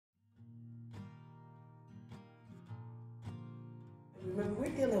when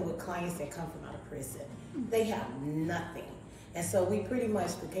we're dealing with clients that come from out of prison, they have nothing. And so we pretty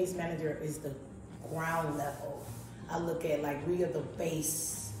much, the case manager is the ground level. I look at like we are the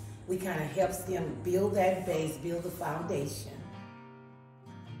base. We kind of helps them build that base, build the foundation.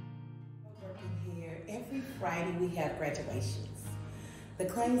 Working here, every Friday we have graduations. The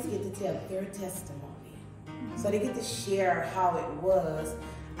clients get to tell their testimony. So they get to share how it was.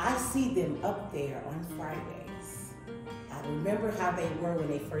 I see them up there on Fridays. I remember how they were when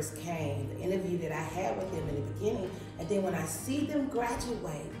they first came, the interview that I had with them in the beginning, and then when I see them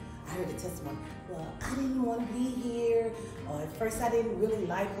graduate, I heard the testimony, well, I didn't want to be here, or at first I didn't really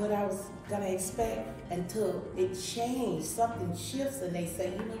like what I was going to expect, until it changed, something shifts, and they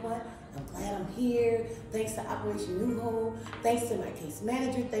say, you know what, I'm glad I'm here, thanks to Operation New Home, thanks to my case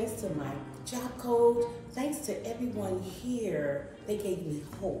manager, thanks to my job coach, thanks to everyone here, they gave me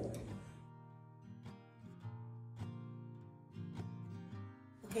hope.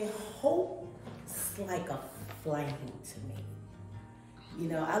 Okay, hope is like a flame to me. You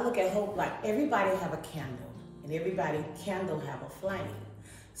know, I look at hope like everybody have a candle, and everybody candle have a flame.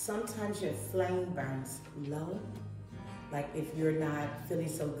 Sometimes your flame burns low. Like if you're not feeling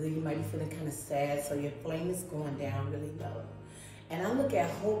so good, you might be feeling kind of sad, so your flame is going down really low. And I look at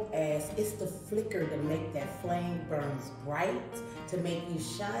hope as it's the flicker to make that flame burns bright, to make you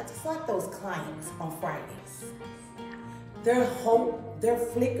shine. Just like those clients on Fridays. Their hope, their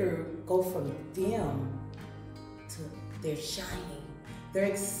flicker go from dim to they're shining. They're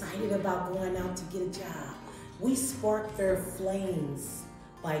excited about going out to get a job. We spark their flames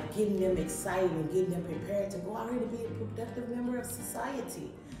by getting them excited and getting them prepared to go out here to be a productive member of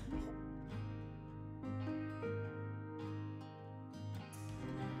society.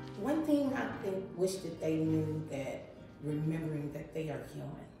 One thing I wish that they knew, that remembering that they are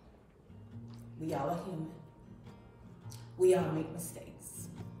human. We all are human. We all make mistakes.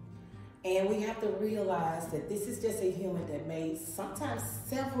 And we have to realize that this is just a human that made sometimes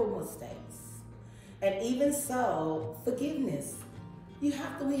several mistakes. And even so, forgiveness. We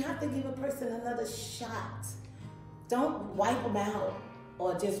have to give a person another shot. Don't wipe them out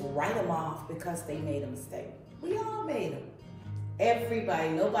or just write them off because they made a mistake. We all made them. Everybody,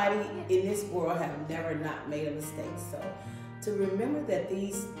 nobody in this world have never not made a mistake. So to remember that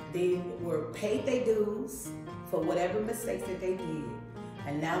they were paid their dues for whatever mistakes that they did,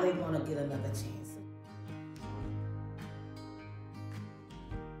 and now they want to get another chance.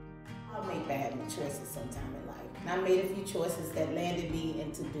 I'll make bad choices sometime in life. And I made a few choices that landed me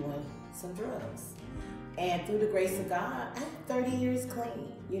into doing some drugs. And through the grace of God, I have 30 years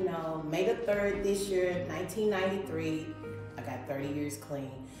clean. You know, May the 3rd this year, 1993, I got 30 years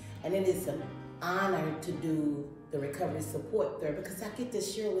clean. And it is an honor to do the recovery support there because I get to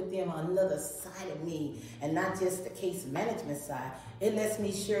share with them another side of me and not just the case management side. It lets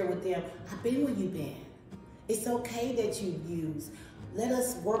me share with them, I've been where you've been. It's okay that you use. Let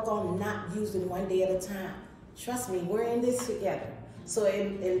us work on not using one day at a time. Trust me, we're in this together. So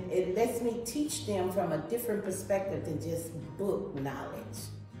it lets me teach them from a different perspective than just book knowledge.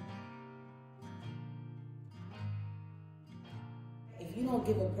 If you don't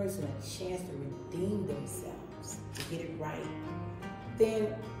give a person a chance to redeem themselves, to get it right,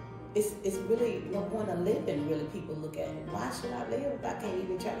 then it's really no point of living, really. People look at it. Why should I live if I can't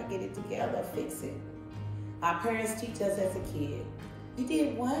even try to get it together, fix it? Our parents teach us as a kid, you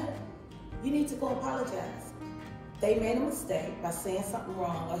did what? You need to go apologize. They made a mistake by saying something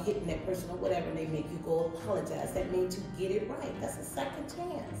wrong or hitting that person or whatever, and they make you go apologize. That means to get it right. That's a second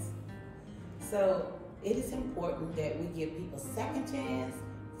chance. So it is important that we give people second chance,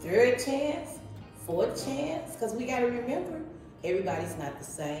 third chance, fourth chance, because we got to remember, everybody's not the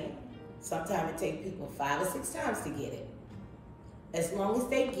same. Sometimes it takes people 5 or 6 times to get it. As long as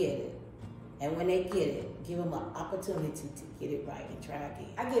they get it, and when they get it, give them an opportunity to get it right and try again.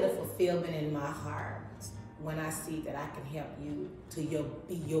 I get a fulfillment in my heart when I see that I can help you to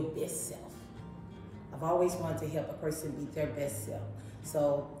be your best self. I've always wanted to help a person be their best self.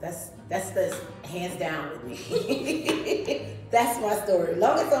 So that's hands down with me. That's my story. As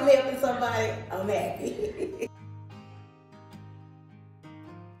long as I'm helping somebody, I'm happy.